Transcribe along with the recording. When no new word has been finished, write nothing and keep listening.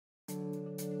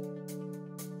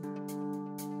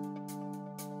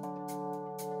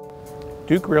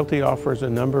Duke Realty offers a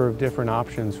number of different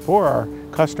options for our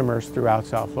customers throughout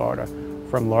South Florida,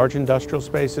 from large industrial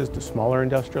spaces to smaller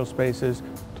industrial spaces,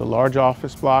 to large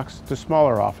office blocks to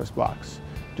smaller office blocks.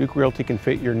 Duke Realty can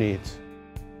fit your needs.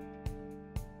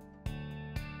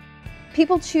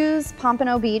 People choose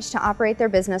Pompano Beach to operate their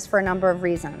business for a number of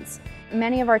reasons.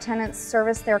 Many of our tenants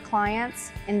service their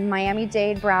clients in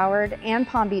Miami-Dade, Broward, and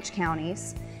Palm Beach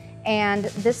counties. And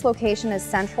this location is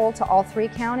central to all three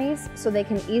counties, so they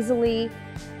can easily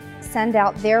send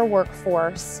out their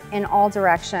workforce in all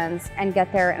directions and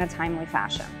get there in a timely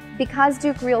fashion. Because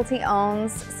Duke Realty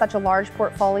owns such a large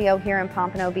portfolio here in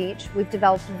Pompano Beach, we've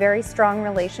developed very strong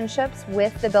relationships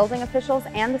with the building officials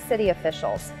and the city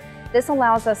officials. This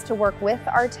allows us to work with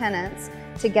our tenants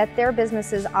to get their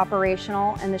businesses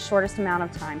operational in the shortest amount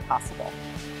of time possible.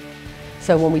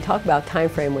 So when we talk about time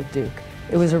frame with Duke,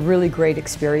 it was a really great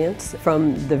experience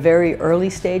from the very early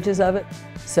stages of it.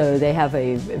 So they have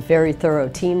a very thorough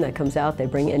team that comes out. They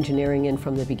bring engineering in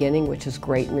from the beginning, which is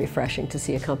great and refreshing to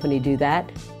see a company do that.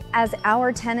 As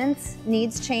our tenants'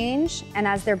 needs change and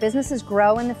as their businesses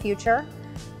grow in the future,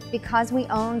 because we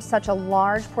own such a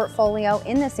large portfolio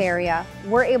in this area,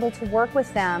 we're able to work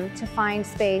with them to find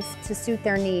space to suit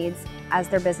their needs as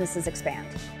their businesses expand.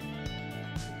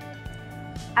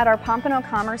 At our Pompano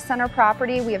Commerce Center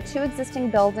property, we have 2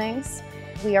 existing buildings.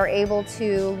 We are able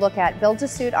to look at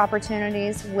build-to-suit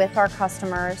opportunities with our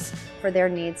customers for their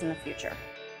needs in the future.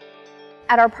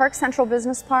 At our Park Central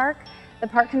Business Park, the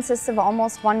park consists of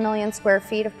almost 1 million square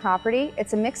feet of property.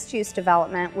 It's a mixed-use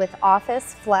development with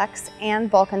office, flex,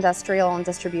 and bulk industrial and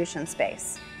distribution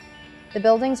space. The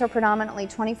buildings are predominantly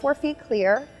 24 feet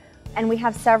clear, and we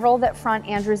have several that front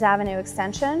Andrews Avenue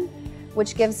Extension,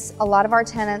 which gives a lot of our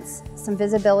tenants some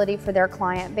visibility for their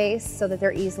client base so that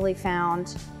they're easily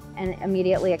found and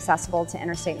immediately accessible to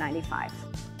Interstate 95.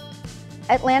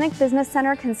 Atlantic Business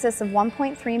Center consists of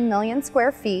 1.3 million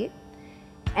square feet,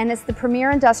 and it's the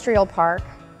premier industrial park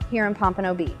here in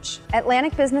Pompano Beach.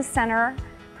 Atlantic Business Center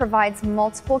provides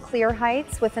multiple clear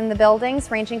heights within the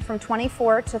buildings, ranging from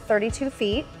 24 to 32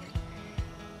 feet.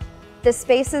 The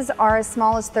spaces are as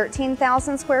small as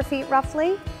 13,000 square feet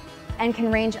roughly, and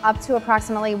can range up to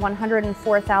approximately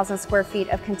 104,000 square feet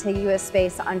of contiguous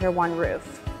space under one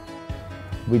roof.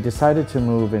 We decided to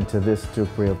move into this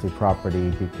Duke Realty property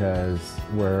because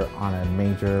we're on a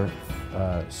major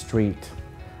street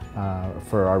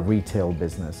for our retail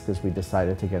business, because we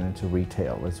decided to get into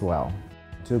retail as well.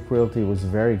 Duke Realty was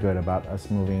very good about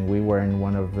us moving. We were in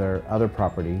one of their other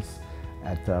properties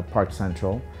at Park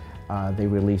Central. They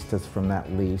released us from that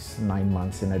lease 9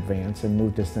 months in advance and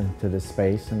moved us into this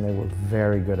space, and they were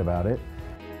very good about it.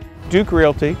 Duke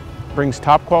Realty brings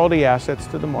top quality assets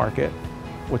to the market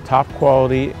with top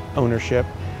quality ownership,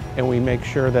 and we make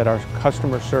sure that our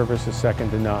customer service is second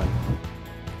to none.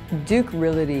 Duke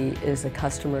Realty is a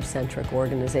customer-centric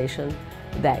organization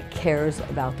that cares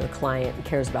about their client and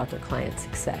cares about their client's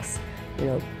success. You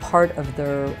know, part of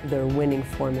their winning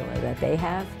formula that they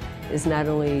have is not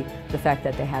only the fact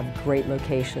that they have great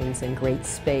locations and great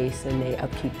space and they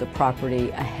upkeep the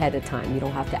property ahead of time. You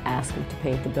don't have to ask them to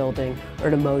paint the building or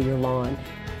to mow your lawn.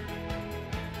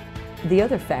 The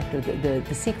other factor,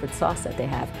 the secret sauce that they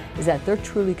have, is that they're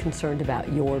truly concerned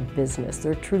about your business.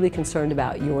 They're truly concerned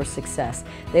about your success.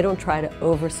 They don't try to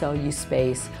oversell you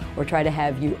space or try to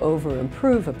have you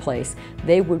over-improve a place.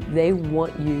 They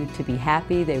want you to be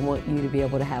happy. They want you to be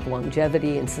able to have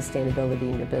longevity and sustainability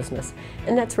in your business.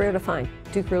 And that's rare to find.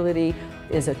 Duke Realty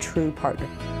is a true partner.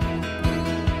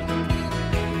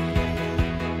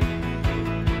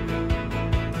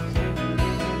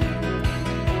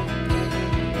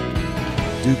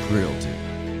 Duke Realty.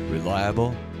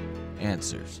 Reliable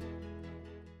answers.